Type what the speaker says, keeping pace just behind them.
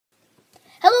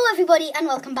Hello everybody and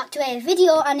welcome back to a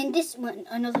video, and in this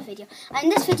another video. And in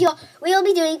this video we'll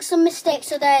be doing some mistakes.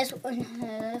 So there's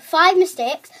 5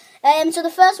 mistakes. So the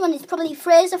first one is probably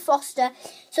Fraser Foster.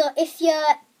 So if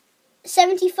you're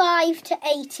 75 to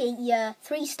 80, you're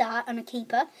 3-star and a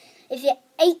keeper. If you're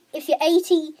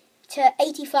 80 to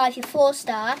 85, you're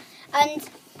 4-star. And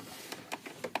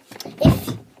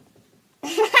if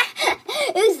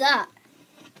who's that?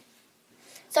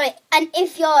 Sorry. And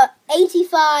if you're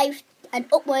 85 and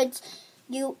upwards,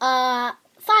 you are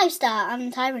 5-star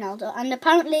and Ronaldo. And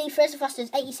apparently Fraser Foster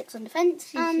is 86 on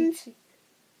defence, and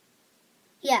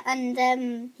yeah,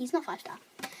 and he's not 5-star.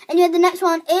 Anyway, the next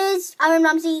one is Aaron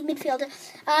Ramsey, midfielder.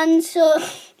 And so,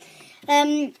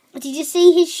 did you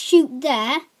see his shoot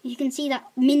there? You can see that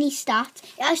mini stat.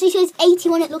 It actually says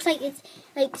 81. It looks like it's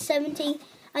like 70,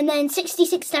 and then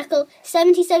 66 tackle,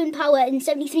 77 power, and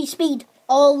 73 speed.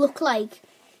 All look like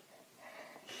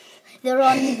they're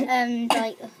on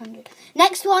like 100.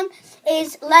 Next one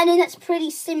is Lennon. That's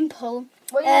pretty simple.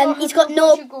 He's got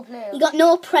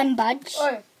no Prem badge.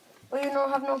 Well, you don't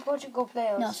have no Portugal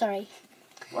players. No, sorry.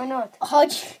 Why not?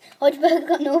 Hodgberg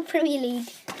got no Premier League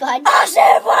badge. I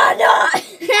said why not?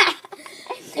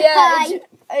 Yeah.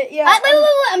 Wait,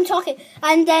 I'm talking.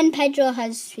 And then Pedro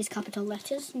has his capital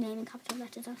letters, name in capital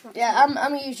letters. I'm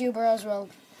a YouTuber as well.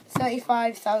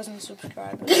 35,000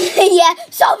 subscribers. Yeah,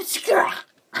 subscribe.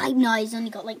 No, he's only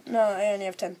got like... No, I only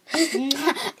have 10.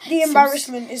 The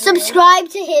embarrassment is... Subscribe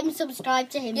to him.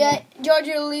 Yeah, George,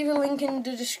 you'll leave a link in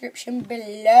the description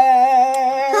below.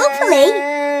 Hopefully.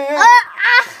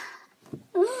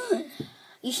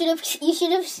 You should have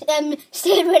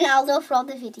stayed Ronaldo for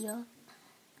the video.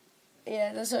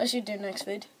 Yeah, that's what I should do next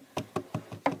vid.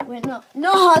 Wait, no,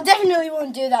 I definitely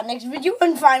won't do that next vid. You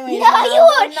won't find me. No, you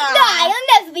won't. No,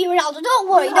 I'll never be Ronaldo. Don't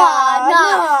worry. No,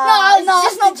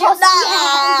 it's not possible.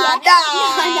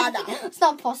 No, it's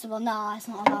not possible. No, it's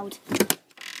not allowed.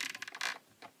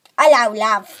 Hello,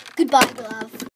 love. Goodbye, love.